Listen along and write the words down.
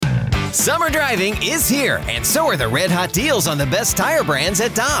Summer driving is here, and so are the red-hot deals on the best tire brands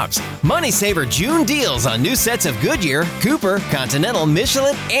at Dobbs. Money Saver June deals on new sets of Goodyear, Cooper, Continental,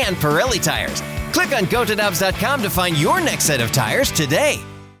 Michelin, and Pirelli tires. Click on GoToDobbs.com to find your next set of tires today.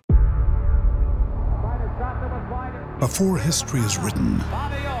 Before history is written,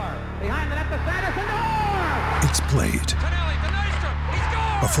 it's played.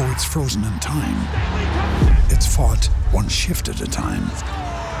 Before it's frozen in time, it's fought one shift at a time.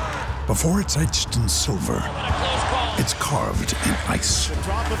 Before it's etched in silver, it's carved in ice.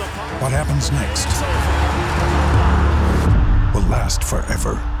 What happens next will last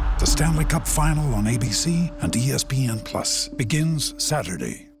forever. The Stanley Cup Final on ABC and ESPN Plus begins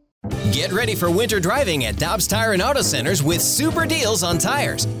Saturday. Get ready for winter driving at Dobbs Tire and Auto Centers with super deals on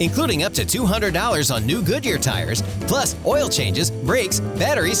tires, including up to $200 on new Goodyear tires, plus oil changes, brakes,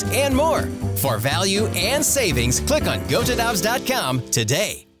 batteries, and more. For value and savings, click on GoToDobbs.com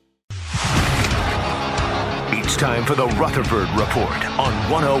today. It's time for the Rutherford Report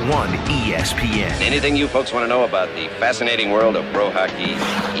on 101 ESPN. Anything you folks want to know about the fascinating world of pro hockey,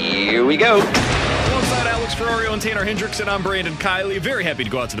 here we go. Alongside Alex Ferrario and Tanner Hendrickson, I'm Brandon Kiley. Very happy to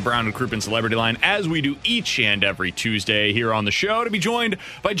go out to the Brown and Crouppen Celebrity Line, as we do each and every Tuesday here on the show, to be joined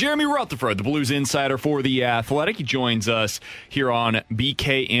by Jeremy Rutherford, the Blues insider for The Athletic. He joins us here on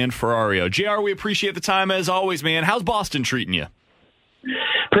BK and Ferrario. JR, we appreciate the time as always, man. How's Boston treating you?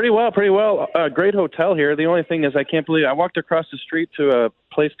 Pretty well. Great hotel here. The only thing is I can't believe I walked across the street to a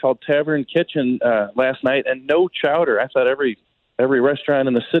place called Tavern Kitchen last night and no chowder. I thought every restaurant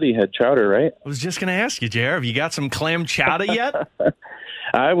in the city had chowder, right? I was just going to ask you, JR, have you got some clam chowder yet?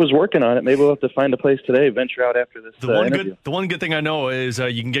 I was working on it. Maybe we'll have to find a place today, venture out after this interview. The one good thing I know is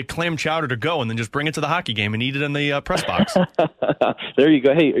you can get clam chowder to go and then just bring it to the hockey game and eat it in the press box. There you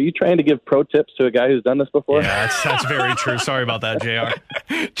go. Hey, are you trying to give pro tips to a guy who's done this before? Yeah, that's very true. Sorry about that, JR.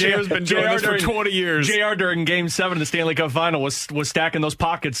 JR's been doing this for 20 years. JR during Game 7 of the Stanley Cup Final was stacking those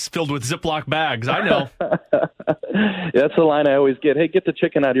pockets filled with Ziploc bags. I know. Yeah, that's the line I always get. Hey, get the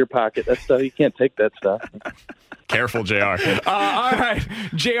chicken out of your pocket. That stuff, you can't take that stuff. Careful, JR. All right,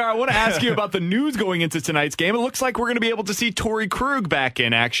 JR, I want to ask you about the news going into tonight's game. It looks like we're going to be able to see Torey Krug back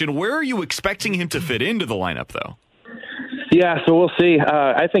in action. Where are you expecting him to fit into the lineup, though? Yeah, so we'll see.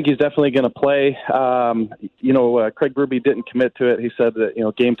 I think he's definitely going to play. Craig Berube didn't commit to it. He said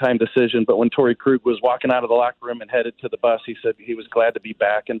that, game time decision. But when Torey Krug was walking out of the locker room and headed to the bus, he said he was glad to be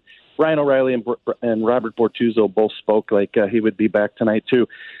back. And Ryan O'Reilly and Robert Bortuzzo both spoke like he would be back tonight, too.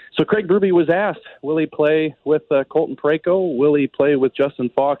 So Craig Berube was asked, will he play with Colton Parayko? Will he play with Justin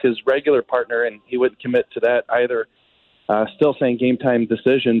Falk, his regular partner? And he wouldn't commit to that either. Still saying game time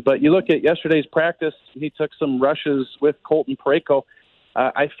decision. But you look at yesterday's practice, he took some rushes with Colton Parayko.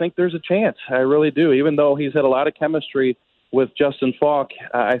 I think there's a chance. I really do. Even though he's had a lot of chemistry with Justin Falk,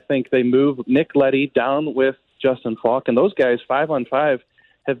 I think they move Nick Leddy down with Justin Falk. And those guys, 5-on-5,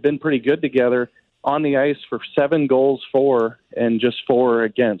 have been pretty good together on the ice for 7 goals for and just 4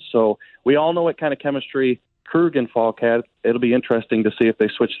 against. So we all know what kind of chemistry Krug and Falk had. It'll be interesting to see if they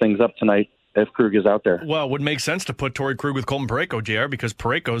switch things up tonight if Krug is out there. Well, it would make sense to put Torey Krug with Colton Parayko, JR, because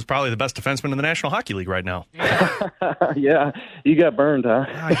Parayko is probably the best defenseman in the National Hockey League right now. Yeah, you got burned, huh?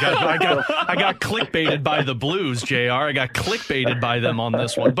 I got clickbaited by the Blues, JR. I got clickbaited by them on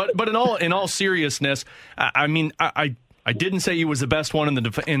this one. But in all seriousness, I didn't say he was the best one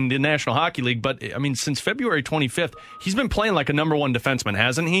in the National Hockey League, but since February 25th, he's been playing like a number one defenseman,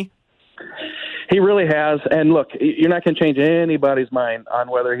 hasn't he? He really has. And look, you're not going to change anybody's mind on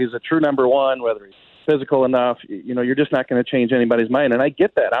whether he's a true number one, whether he's physical enough. You're just not going to change anybody's mind. And I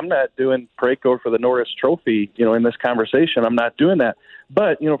get that. I'm not doing Parayko for the Norris Trophy, in this conversation. I'm not doing that.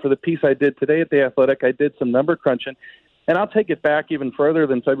 But, for the piece I did today at The Athletic, I did some number crunching. And I'll take it back even further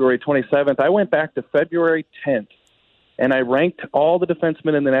than February 27th. I went back to February 10th, and I ranked all the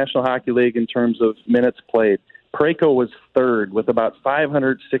defensemen in the National Hockey League in terms of minutes played. Parayko was third with about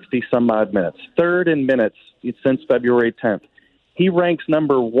 560-some-odd minutes. Third in minutes since February 10th. He ranks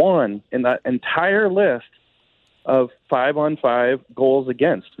number 1 in the entire list of 5-on-5 goals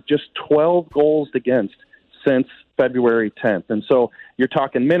against. Just 12 goals against since February 10th. And so you're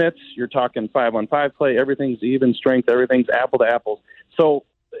talking minutes, you're talking 5-on-5 play, everything's even strength, everything's apple to apples. So,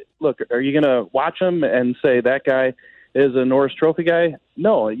 look, are you going to watch him and say that guy is a Norris Trophy guy?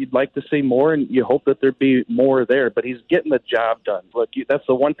 No, you'd like to see more, and you hope that there'd be more there, but he's getting the job done. Look, that's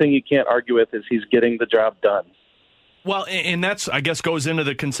the one thing you can't argue with is he's getting the job done. Well, and that's, I guess, goes into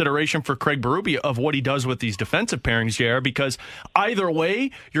the consideration for Craig Berube of what he does with these defensive pairings, JR, because either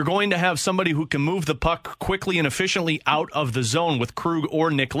way, you're going to have somebody who can move the puck quickly and efficiently out of the zone with Krug or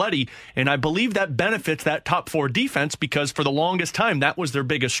Nick Leddy, and I believe that benefits that top four defense because for the longest time, that was their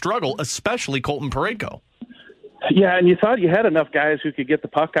biggest struggle, especially Colton Parayko. Yeah, and you thought you had enough guys who could get the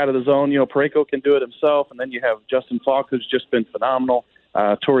puck out of the zone. Parayko can do it himself, and then you have Justin Falk, who's just been phenomenal.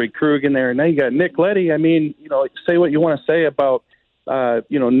 Torrey Krug in there, and now you got Nick Leddy. I mean, say what you want to say about,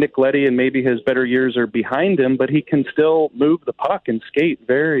 Nick Leddy, and maybe his better years are behind him, but he can still move the puck and skate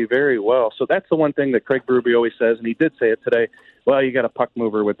very, very well. So that's the one thing that Craig Berube always says, and he did say it today. Well, you got a puck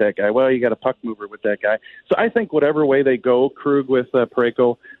mover with that guy. Well, you got a puck mover with that guy. So I think whatever way they go, Krug with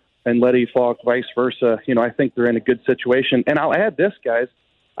Parayko and Leddy, Falk, vice versa, I think they're in a good situation. And I'll add this, guys.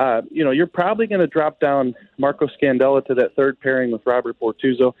 You're probably going to drop down Marco Scandella to that third pairing with Robert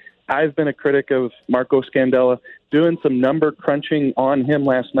Bortuzzo. I've been a critic of Marco Scandella, doing some number crunching on him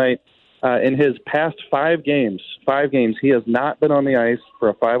last night. In his past 5 games, he has not been on the ice for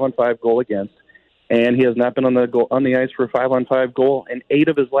a 5-on-5 goal against, and he has not been on the ice for a 5-on-5 goal in 8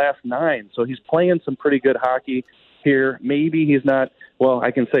 of his last 9. So he's playing some pretty good hockey here. Maybe he's not,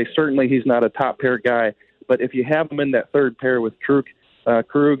 I can say certainly he's not a top pair guy, but if you have him in that third pair with Krug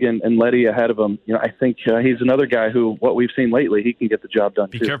and Leddy ahead of him, I think he's another guy who, what we've seen lately, he can get the job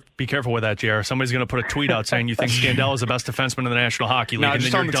done too. Be careful with that, JR. Somebody's going to put a tweet out saying you think Scandella is the best defenseman in the National Hockey League, and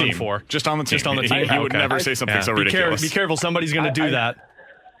then you're done for. Just on the team. He would never say something so ridiculous. Be careful. Somebody's going to do that.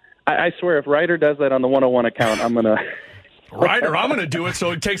 I swear, if Ryder does that on the 101 account, I'm going to... Ryder, I'm going to do it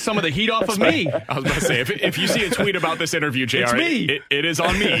so it takes some of the heat off of me. I was about to say, if you see a tweet about this interview, JR, it's me. It is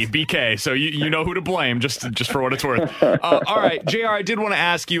on me, BK. So you know who to blame, just for what it's worth. All right, JR, I did want to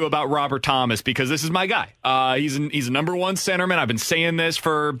ask you about Robert Thomas because this is my guy. He's a number one centerman. I've been saying this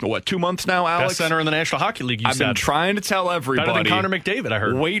for, 2 months now, Alex? Best center in the National Hockey League, I've been trying to tell everybody. Better than Connor McDavid, I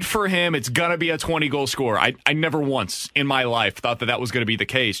heard. Wait for him. It's going to be a 20-goal scorer. I never once in my life thought that was going to be the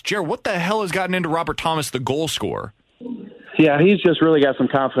case. JR, what the hell has gotten into Robert Thomas, the goal scorer? Yeah, he's just really got some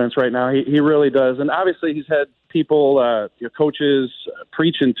confidence right now. He really does. And obviously he's had people, coaches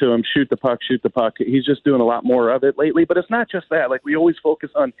preaching to him, shoot the puck. He's just doing a lot more of it lately. But it's not just that. Like, we always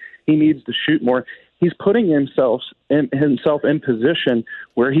focus on he needs to shoot more. He's putting himself in position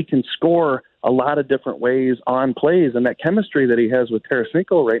where he can score a lot of different ways on plays. And that chemistry that he has with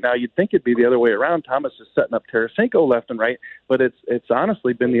Tarasenko right now, you'd think it'd be the other way around. Thomas is setting up Tarasenko left and right, but it's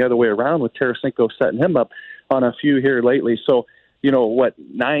honestly been the other way around with Tarasenko setting him up on a few here lately. So,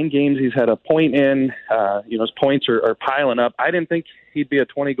 9 games he's had a point in, his points are piling up. I didn't think he'd be a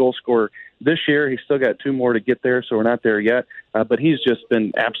 20-goal scorer this year. He's still got 2 more to get there, so we're not there yet. But he's just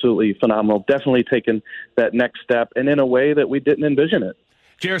been absolutely phenomenal, definitely taken that next step, and in a way that we didn't envision it.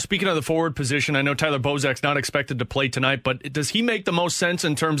 JR, speaking of the forward position, I know Tyler Bozak's not expected to play tonight, but does he make the most sense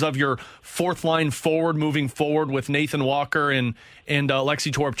in terms of your fourth line forward moving forward with Nathan Walker and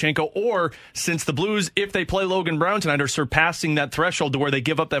Alexei Toropchenko? Or since the Blues, if they play Logan Brown tonight, are surpassing that threshold to where they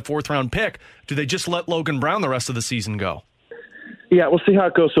give up that 4th-round pick, do they just let Logan Brown the rest of the season go? Yeah, we'll see how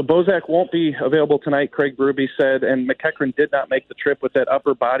it goes. So Bozak won't be available tonight, Craig Berube said, and McEachran did not make the trip with that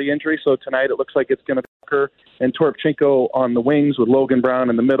upper body injury. So tonight it looks like it's going to occur. And Toropchenko on the wings with Logan Brown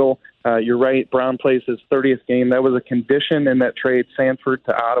in the middle. You're right, Brown plays his 30th game. That was a condition in that trade, Sanford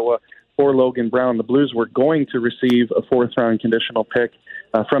to Ottawa, for Logan Brown. The Blues were going to receive a 4th-round conditional pick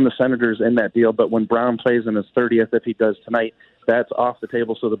from the Senators in that deal. But when Brown plays in his 30th, if he does tonight, that's off the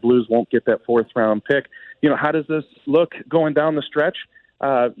table, so the Blues won't get that 4th-round pick. How does this look going down the stretch?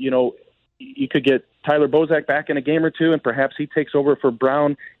 You could get Tyler Bozak back in a game or two, and perhaps he takes over for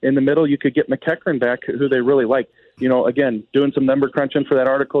Brown in the middle. You could get McEachran back, who they really like. Again, doing some number crunching for that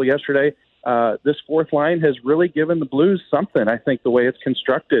article yesterday. This 4th line has really given the Blues something, I think, the way it's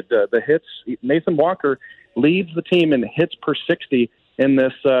constructed. The hits, Nathan Walker leads the team in hits per 60 in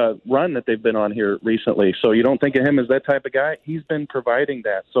this run that they've been on here recently. So you don't think of him as that type of guy? He's been providing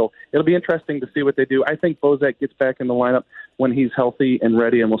that. So it'll be interesting to see what they do. I think Bozak gets back in the lineup when he's healthy and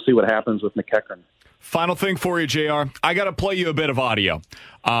ready, and we'll see what happens with McEachran. Final thing for you, JR. I got to play you a bit of audio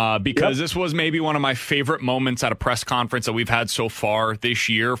because this was maybe one of my favorite moments at a press conference that we've had so far this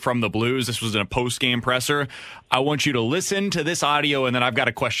year from the Blues. This was in a post-game presser. I want you to listen to this audio, and then I've got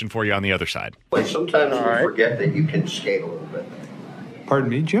a question for you on the other side. Sometimes you forget that you can skate a little bit. Pardon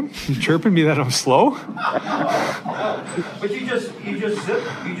me, Jim? You chirping me that I'm slow? But you just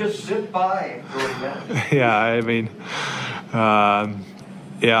zip by doing that. Yeah, I mean,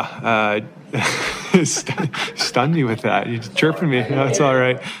 stunned me with that. You're chirping me. No, it's all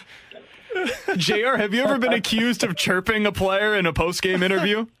right. JR, have you ever been accused of chirping a player in a post-game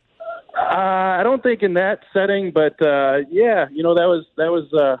interview? I don't think in that setting, but yeah, that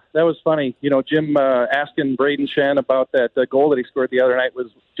was funny. Jim asking Braden Shen about that goal that he scored the other night was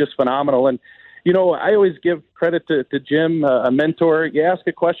just phenomenal. And I always give credit to Jim, a mentor. You ask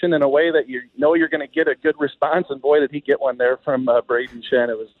a question in a way that you're going to get a good response, and boy, did he get one there from Braden Shen.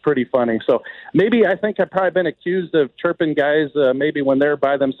 It was pretty funny. So maybe I think I've probably been accused of chirping guys maybe when they're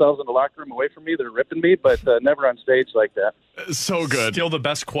by themselves in the locker room away from me, they're ripping me, but never on stage like that. So good. Still the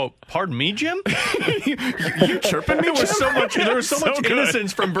best quote. Pardon me, Jim? you chirping me? There was so much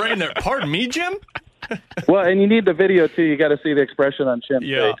innocence from Braden there. Pardon me, Jim? Well, and you need the video, too. You got to see the expression on Shen's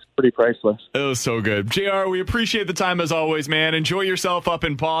face. Pretty priceless. It was so good. JR, we appreciate the time as always, man. Enjoy yourself up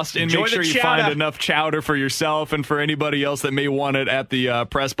in Boston. Enjoy Make sure you find enough chowder for yourself and for anybody else that may want it at the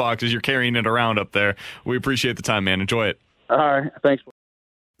press box as you're carrying it around up there. We appreciate the time, man. Enjoy it. All right. Thanks.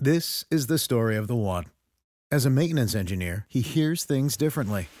 This is the story of the one. As a maintenance engineer, he hears things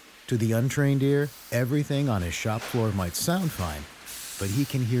differently. To the untrained ear, everything on his shop floor might sound fine, but he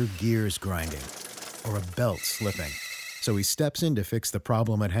can hear gears grinding or a belt slipping. So he steps in to fix the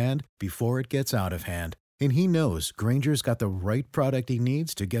problem at hand before it gets out of hand. And he knows Grainger's got the right product he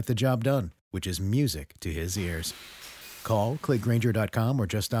needs to get the job done, which is music to his ears. Call, click Grainger.com, or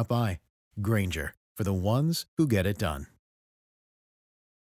just stop by. Grainger, for the ones who get it done.